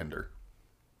fan of Tinder.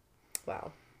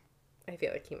 Wow. I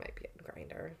feel like he might be on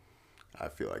Grindr. I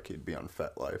feel like he'd be on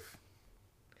FetLife.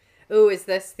 Ooh, is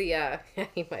this the,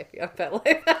 he might be on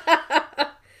FetLife.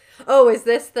 Oh, is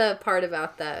this the part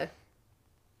about the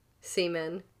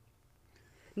semen?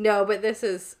 No, but this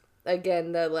is,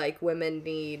 again, the, like, women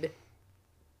need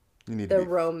You need the to be...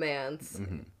 romance.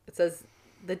 It says,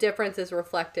 the difference is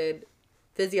reflected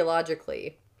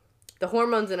physiologically. The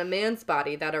hormones in a man's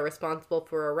body that are responsible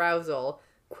for arousal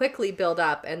quickly build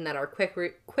up and then are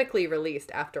quickly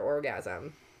released after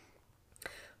orgasm.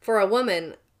 For a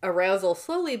woman, arousal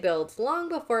slowly builds long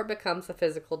before it becomes a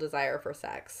physical desire for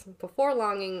sex. Before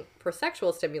longing for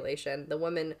sexual stimulation, a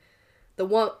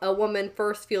woman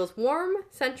first feels warm,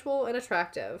 sensual, and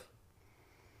attractive.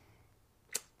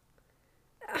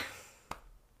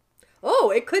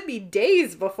 Oh, it could be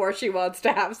days before she wants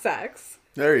to have sex.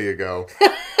 There you go.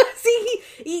 See,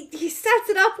 he sets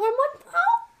it up one.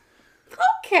 Oh,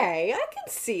 okay, I can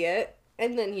see it.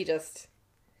 And then he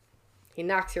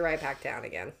knocks you right back down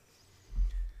again.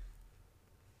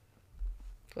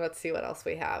 Let's see what else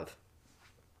we have.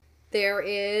 There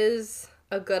is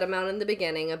a good amount in the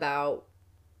beginning about,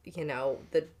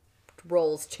 the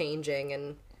roles changing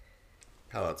and...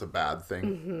 How that's a bad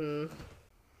thing.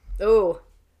 Oh,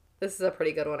 this is a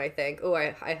pretty good one, I think. Oh,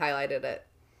 I highlighted it.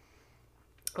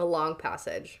 A long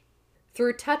passage.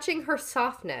 Through touching her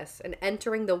softness and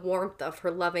entering the warmth of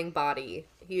her loving body,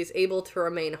 he is able to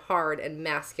remain hard and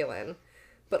masculine,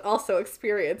 but also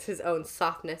experience his own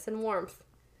softness and warmth.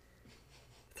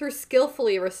 Through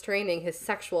skillfully restraining his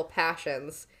sexual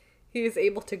passions, he is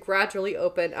able to gradually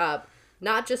open up,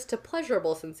 not just to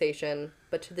pleasurable sensation,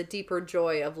 but to the deeper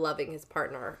joy of loving his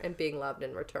partner and being loved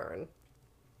in return.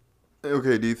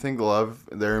 Okay, do you think love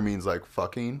there means like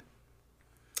fucking?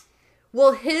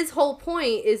 Well, his whole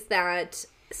point is that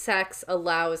sex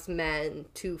allows men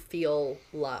to feel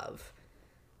love.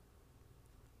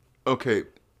 Okay,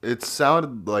 it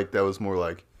sounded like that was more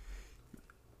like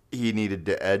he needed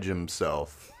to edge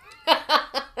himself.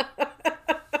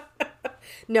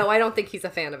 No, I don't think he's a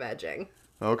fan of edging.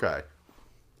 Okay.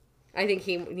 I think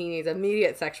he needs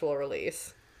immediate sexual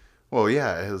release. Well,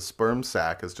 yeah, his sperm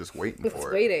sac is just waiting It's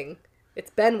for it. waiting.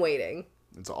 It's been waiting.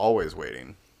 It's always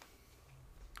waiting.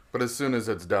 But as soon as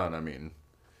it's done, I mean,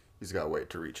 he's got to wait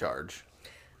to recharge.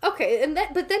 Okay,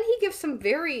 but then he gives some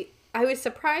I was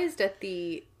surprised at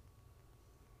the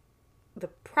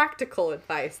practical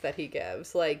advice that he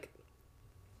gives. Like,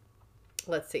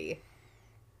 let's see.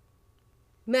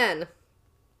 Men,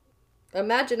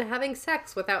 imagine having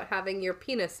sex without having your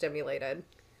penis stimulated.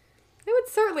 It would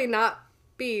certainly not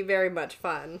be very much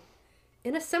fun.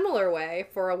 In a similar way,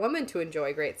 for a woman to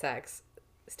enjoy great sex,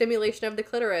 stimulation of the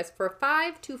clitoris for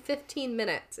 5 to 15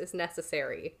 minutes is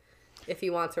necessary if he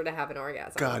wants her to have an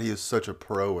orgasm. God, he is such a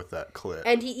pro with that clip.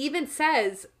 And he even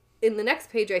says in the next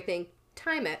page, I think,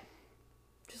 time it.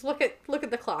 Just look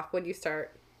at the clock when you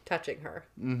start touching her.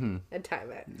 Mm-hmm. And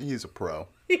time it. He's a pro.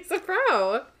 He's a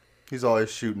pro. He's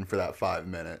always shooting for that 5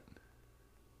 minute.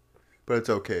 But it's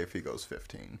okay if he goes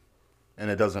 15. And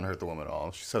it doesn't hurt the woman at all.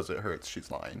 If she says it hurts, she's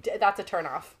lying. That's a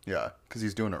turnoff. Yeah, because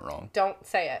he's doing it wrong. Don't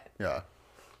say it. Yeah.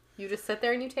 You just sit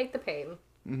there and you take the pain.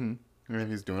 Mm-hmm. And if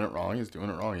he's doing it wrong, he's doing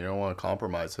it wrong. You don't want to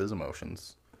compromise his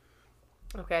emotions.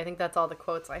 Okay, I think that's all the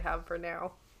quotes I have for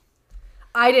now.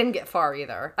 I didn't get far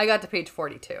either. I got to page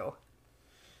 42.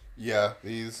 Yeah,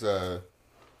 these were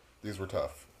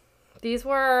tough. These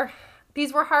were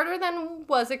harder than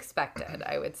was expected,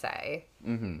 I would say.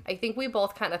 Mm-hmm. I think we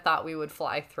both kind of thought we would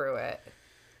fly through it.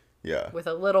 Yeah. With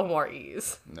a little more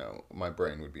ease. No, my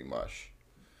brain would be mush.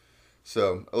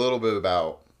 So, a little bit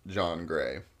about John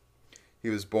Gray. He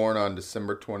was born on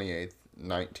December 28th,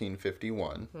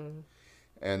 1951. Mm-hmm.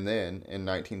 And then, in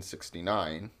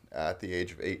 1969, at the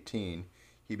age of 18,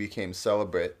 he became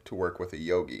celibate to work with a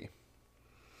yogi.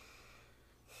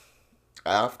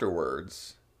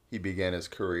 Afterwards, he began his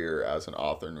career as an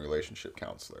author and relationship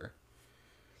counselor.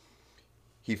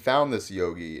 He found this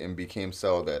yogi and became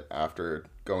celibate after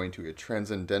going to a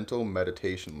transcendental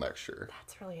meditation lecture.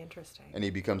 That's really interesting. And he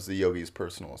becomes the yogi's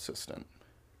personal assistant.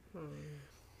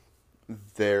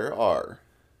 There are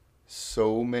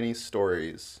so many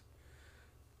stories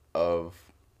of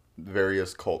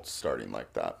various cults starting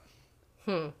like that.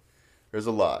 There's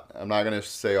a lot. I'm not going to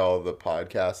say all the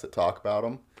podcasts that talk about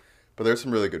them, but there's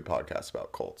some really good podcasts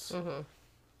about cults. Mm-hmm.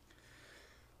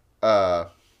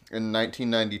 In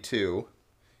 1992,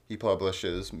 he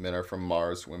publishes Men Are From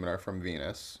Mars, Women Are From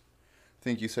Venus. I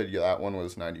think you said that one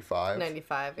was 95?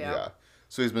 95, yeah. Yeah.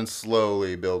 So he's been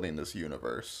slowly building this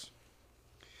universe.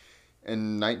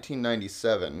 In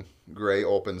 1997, Gray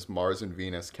opens Mars and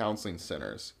Venus counseling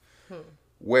centers,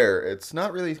 where it's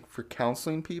not really for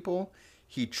counseling people.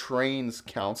 He trains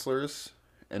counselors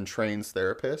and trains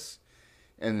therapists,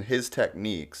 and his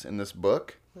techniques in this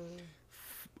book,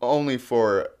 only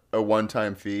for a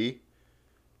one-time fee,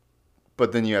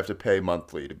 but then you have to pay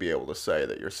monthly to be able to say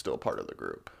that you're still part of the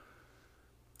group.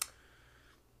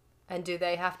 And do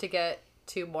they have to get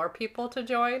 2 more people to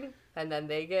join? And then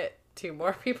they get 2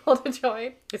 more people to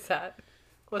join? Is that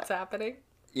what's happening?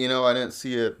 You know, I didn't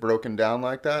see it broken down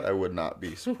like that. I would not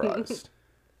be surprised.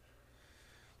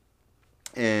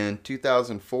 In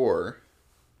 2004,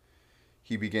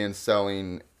 he began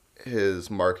selling his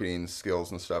marketing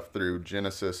skills and stuff through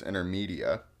Genesis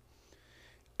Intermedia.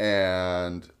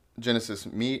 And Genesis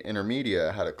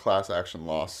Intermedia had a class action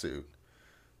lawsuit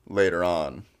later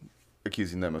on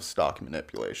accusing them of stock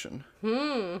manipulation.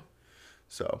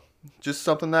 So, just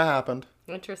something that happened.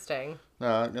 Interesting.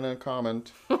 Not gonna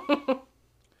comment.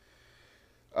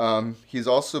 He's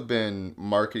also been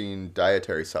marketing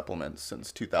dietary supplements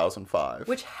since 2005.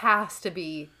 Which has to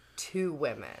be to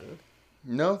women.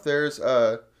 No, there's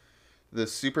the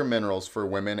super minerals for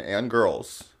women and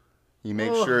girls. He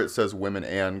makes Ugh. sure it says women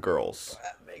and girls.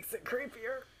 That makes it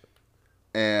creepier.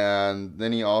 And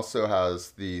then he also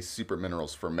has the super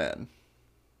minerals for men.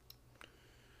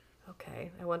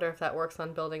 Okay, I wonder if that works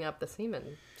on building up the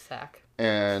semen sac.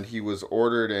 And he was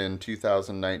ordered in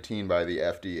 2019 by the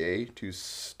FDA to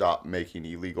stop making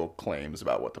illegal claims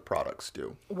about what the products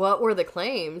do. What were the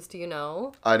claims? Do you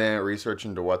know? I didn't research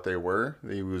into what they were.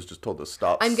 He was just told to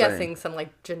stop I'm saying. guessing some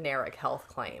like generic health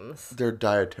claims. They're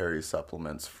dietary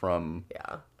supplements from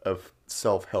a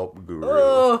self-help guru.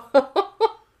 Oh.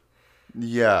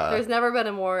 Yeah. There's never been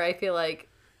a more, I feel like,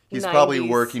 He's 90s probably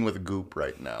working with Goop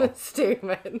right now.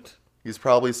 statement. He's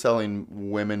probably selling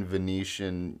women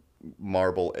Venetian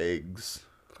marble eggs.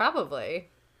 Probably.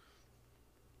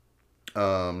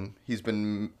 He's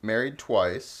been married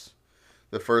twice.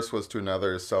 The first was to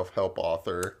another self-help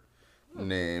author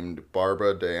named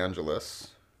Barbara DeAngelis.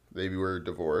 They were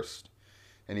divorced.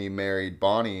 And he married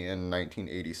Bonnie in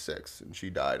 1986, and she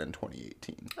died in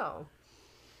 2018. Oh.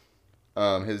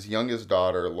 His youngest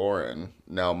daughter, Lauren,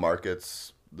 now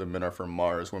markets the Men Are From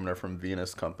Mars, Women Are From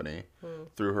Venus company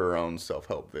through her own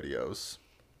self-help videos.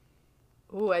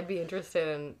 Ooh, I'd be interested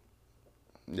in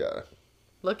Yeah.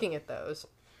 looking at those.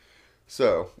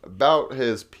 So, about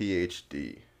his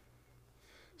PhD.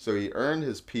 So he earned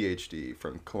his PhD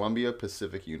from Columbia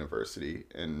Pacific University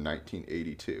in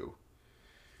 1982.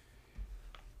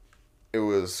 It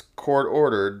was court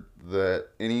ordered that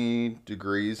any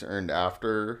degrees earned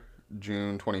after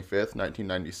June 25th,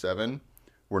 1997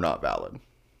 were not valid.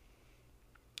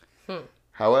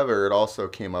 However, it also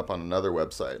came up on another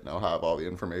website, and I'll have all the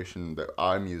information that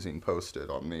I'm using posted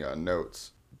on the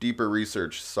notes. Deeper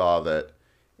research saw that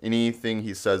anything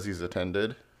he says he's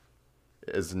attended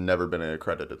has never been an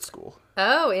accredited school.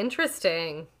 Oh,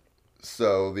 interesting.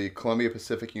 So the Columbia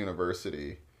Pacific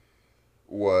University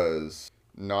was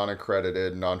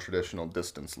non-accredited, non-traditional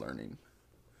distance learning.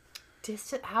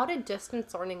 How did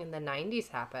distance learning in the 90s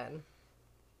happen?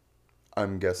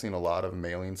 I'm guessing a lot of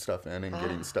mailing stuff in and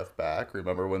getting stuff back.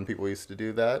 Remember when people used to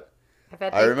do that?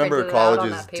 I remember printed it out on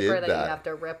colleges that paper did that. that. You have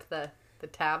to rip the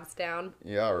tabs down.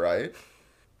 Yeah, right.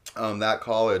 That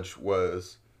college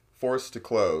was forced to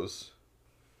close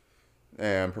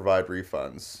and provide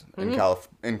refunds in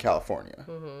California.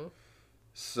 Mm-hmm.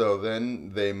 So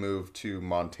then they moved to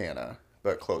Montana,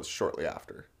 but closed shortly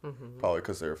after. Mm-hmm. Probably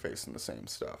because they were facing the same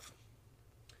stuff.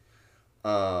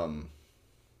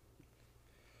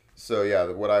 So yeah,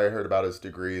 what I heard about his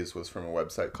degrees was from a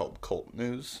website called Cult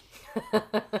News.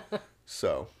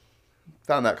 So,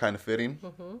 found that kind of fitting.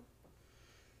 Mm-hmm.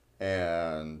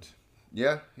 And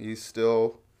yeah, he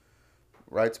still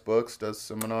writes books, does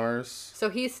seminars. So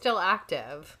he's still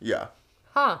active. Yeah.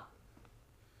 Huh.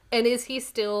 And is he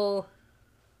still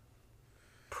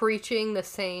preaching the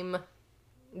same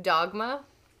dogma?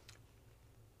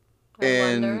 I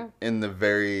wonder. In the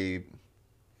very...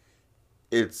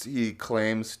 he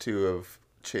claims to have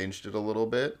changed it a little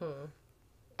bit.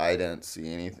 I didn't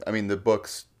see anything. I mean, the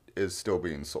books is still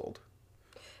being sold.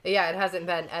 Yeah, it hasn't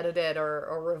been edited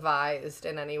or revised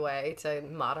in any way to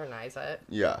modernize it.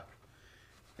 Yeah.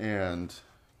 And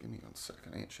give me 1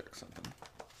 second. I need to check something.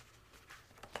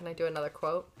 Can I do another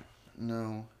quote?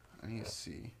 No. I need to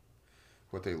see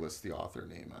what they list the author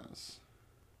name as.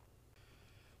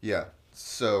 Yeah.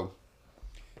 So,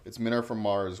 it's Men Are From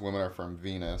Mars, Women Are From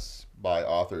Venus by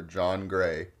author John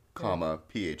Gray,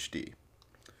 PhD.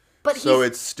 But so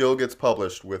it still gets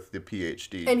published with the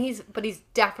PhD. And he's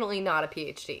definitely not a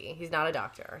PhD. He's not a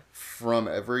doctor. From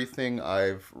everything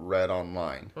I've read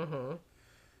online,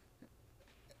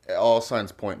 all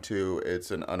signs point to it's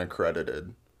an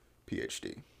unaccredited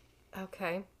PhD.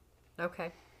 Okay.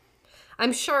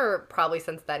 I'm sure probably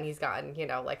since then he's gotten,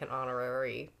 like an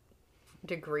honorary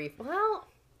degree. Well,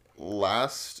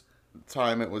 last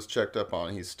time it was checked up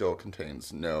on, he still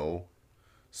contains no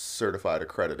certified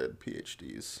accredited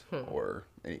PhDs or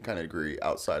any kind of degree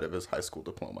outside of his high school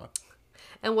diploma.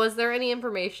 And was there any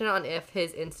information on if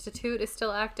his institute is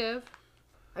still active?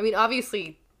 I mean,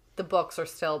 obviously the books are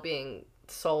still being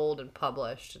sold and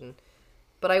published,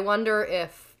 but I wonder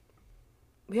if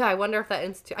that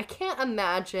institute, I can't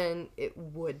imagine it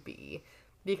would be,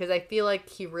 because I feel like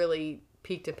he really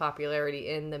peaked in popularity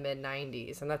in the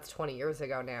mid-90s, and that's 20 years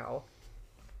ago now.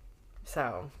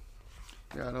 So.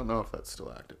 Yeah, I don't know if that's still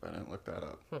active. I didn't look that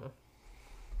up.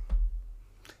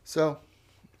 So,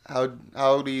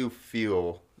 how do you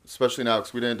feel, especially now,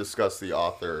 because we didn't discuss the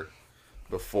author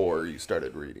before you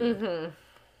started reading?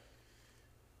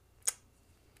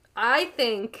 I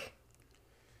think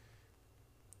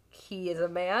he is a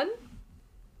man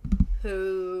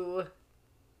who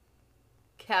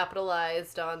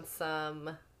capitalized on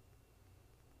some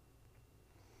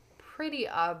pretty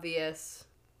obvious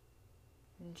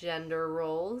gender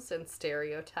roles and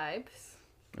stereotypes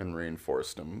And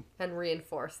reinforced them. and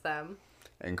reinforced them.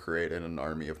 And created an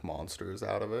army of monsters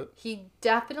out of it. He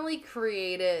definitely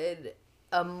created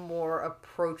a more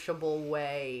approachable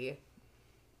way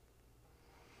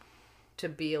to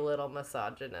be a little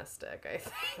misogynistic, I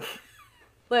think.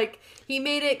 Like, he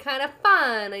made it kind of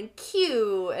fun and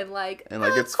cute and like And,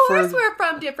 of course we're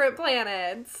from different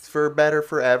planets. It's for better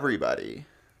for everybody.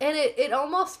 And it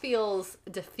almost feels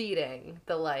defeating,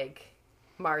 the like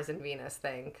Mars and Venus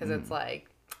thing, because it's like,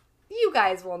 you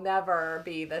guys will never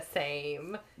be the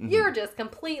same. You're just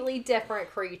completely different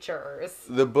creatures.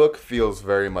 The book feels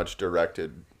very much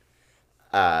directed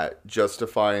at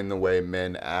justifying the way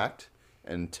men act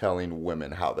and telling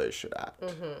women how they should act.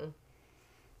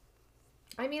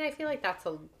 I mean, I feel like that's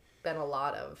been a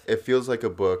lot of. It feels like a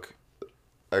book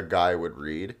a guy would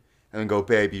read and then go,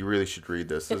 babe, you really should read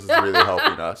this. This is really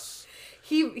helping us.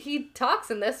 He talks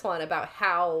in this one about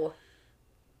how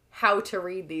to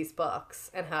read these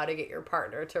books and how to get your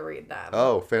partner to read them.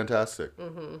 Oh, fantastic.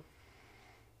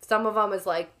 Some of them is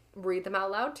like, read them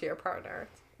out loud to your partner.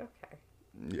 Okay.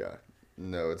 Yeah.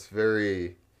 No, it's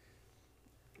very...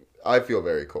 I feel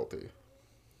very culty.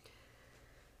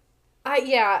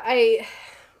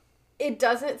 It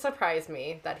doesn't surprise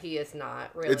me that he is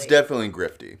not really. It's definitely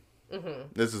grifty.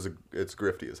 It's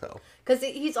grifty as hell. Because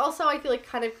he's also, I feel like,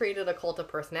 kind of created a cult of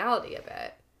personality a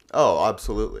bit. Oh,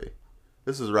 absolutely.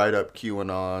 This is right up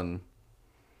QAnon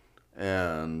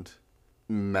and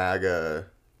MAGA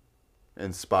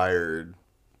inspired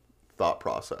thought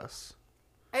process.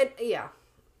 And yeah,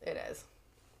 it is.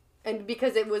 And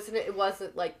because it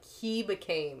wasn't like he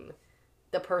became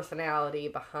the personality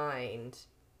behind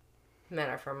Men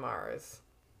Are From Mars.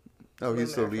 Oh,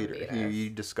 he's the Women Are From leader. Venus. He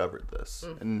discovered this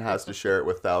and has to share it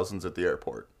with thousands at the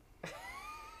airport.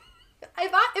 I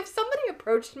thought if somebody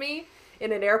approached me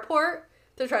in an airport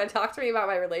to try to talk to me about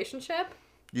my relationship,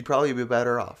 You'd probably be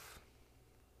better off.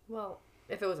 well,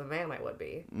 if it was a man, I would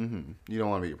be. You don't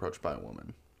want to be approached by a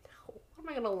woman. What am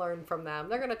I going to learn from them?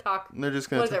 They're going to talk. They're just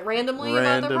going What is to it, randomly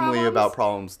about their problems? about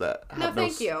problems that have No,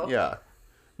 thank you. Yeah.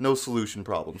 No solution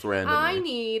problems randomly. I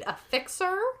need a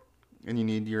fixer, And you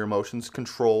need your emotions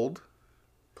controlled.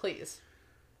 please.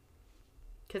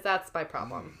 Because that's my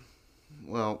problem.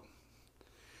 Well,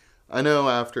 I know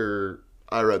after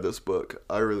I read this book,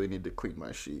 I really need to clean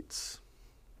my sheets.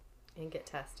 And get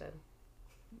tested.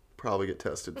 Probably get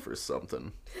tested for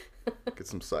something. Get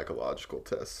some psychological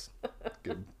tests.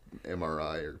 Get an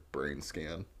MRI or brain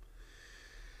scan.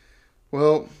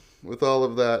 Well, with all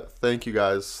of that, thank you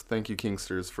guys. Thank you,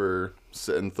 Kingsters, for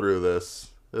sitting through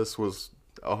this. This was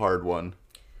a hard one.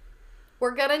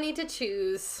 We're going to need to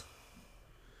choose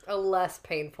a less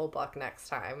painful book next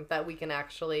time that we can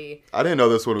actually I didn't know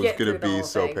this one was get going through to the be whole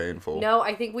so thing. painful. No,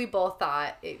 I think we both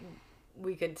thought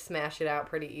we could smash it out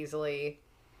pretty easily.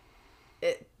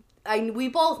 We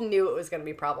both knew it was going to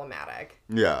be problematic.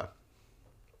 Yeah.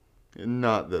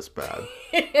 Not this bad.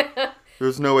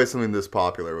 There's no way something this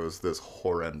popular was this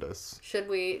horrendous. Should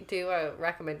we do a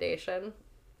recommendation?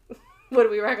 Would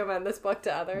we recommend this book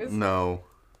to others? No.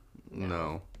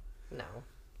 No.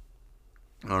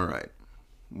 All right.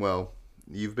 Well,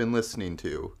 you've been listening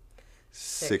to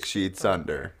Six Sheets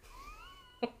Under.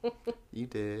 You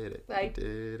did it. I You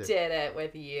did it. did it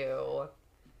with you.